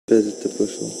Опять это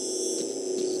пошел.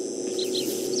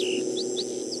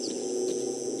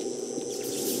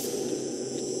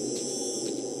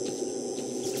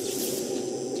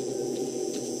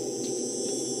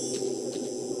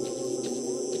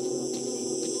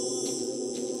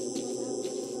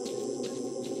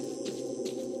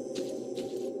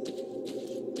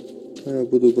 Я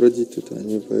буду бродить тут,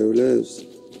 они появляются.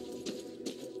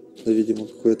 Да, видимо,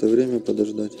 какое-то время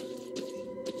подождать.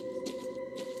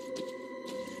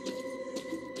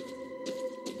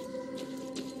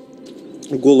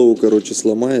 Голову, короче,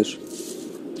 сломаешь,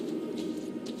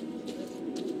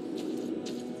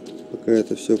 пока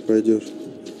это все пройдешь.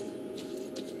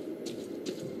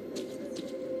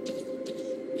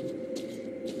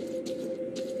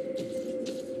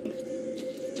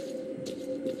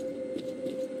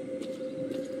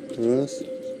 Раз.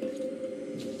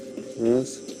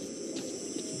 Раз.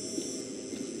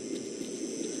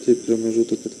 Теперь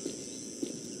промежуток этот.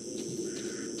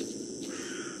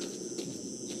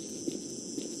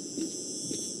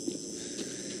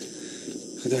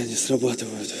 Когда они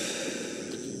срабатывают.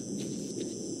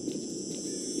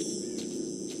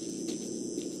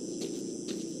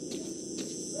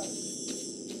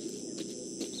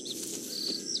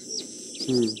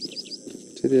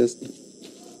 Интересно.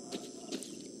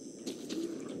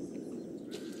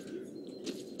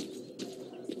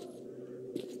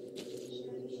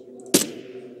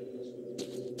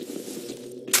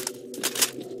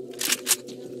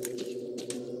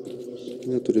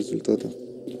 Нету результата.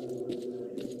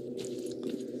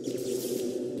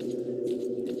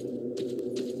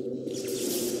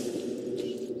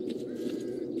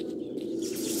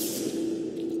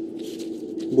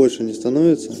 Больше не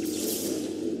становится.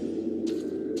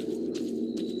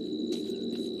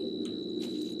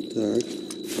 Так.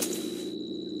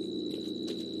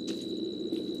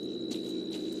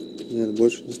 Нет,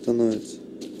 больше не становится.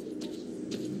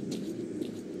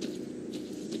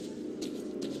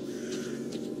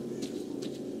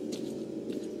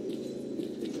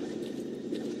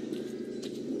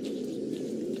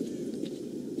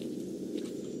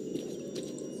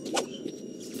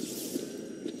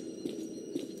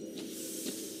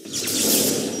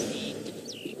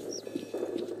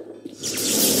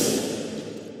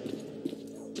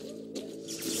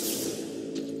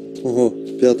 Ого,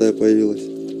 пятая появилась.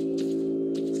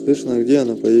 Слышно, где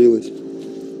она появилась?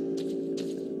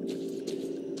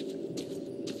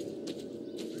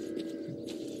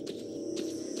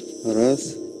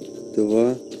 Раз,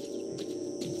 два,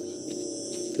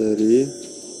 три,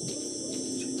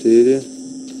 четыре.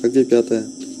 А где пятая?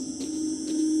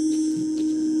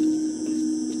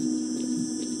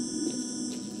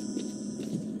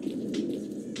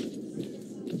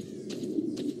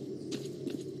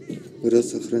 Игра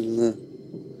сохранена.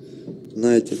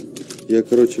 Знаете, я,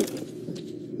 короче,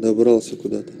 добрался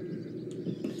куда-то.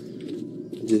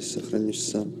 Здесь сохранишь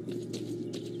сам.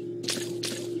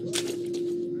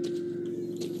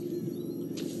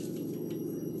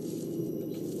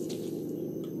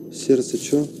 Сердце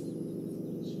чё?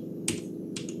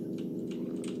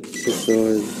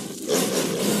 Сердцевая.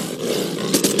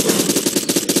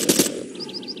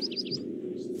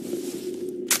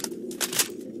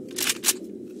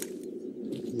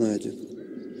 Найден.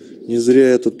 Не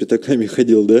зря я тут пятаками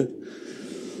ходил, да?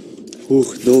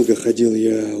 Ух, долго ходил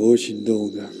я, очень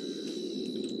долго.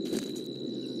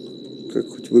 Как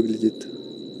хоть выглядит?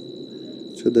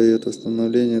 Что дает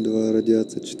восстановление 2,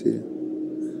 радиация 4.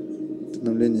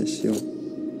 Восстановление сил.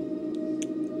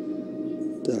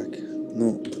 Так,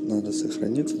 ну, надо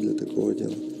сохраниться для такого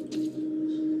дела.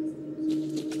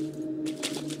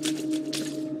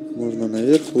 Можно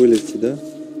наверх вылезти, да?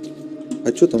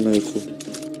 А что там наверху?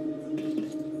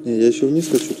 Не, я еще вниз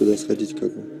хочу туда сходить,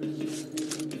 как бы.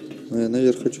 Но я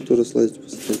наверх хочу тоже слазить,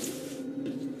 посмотреть.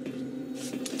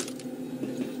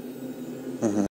 Ага.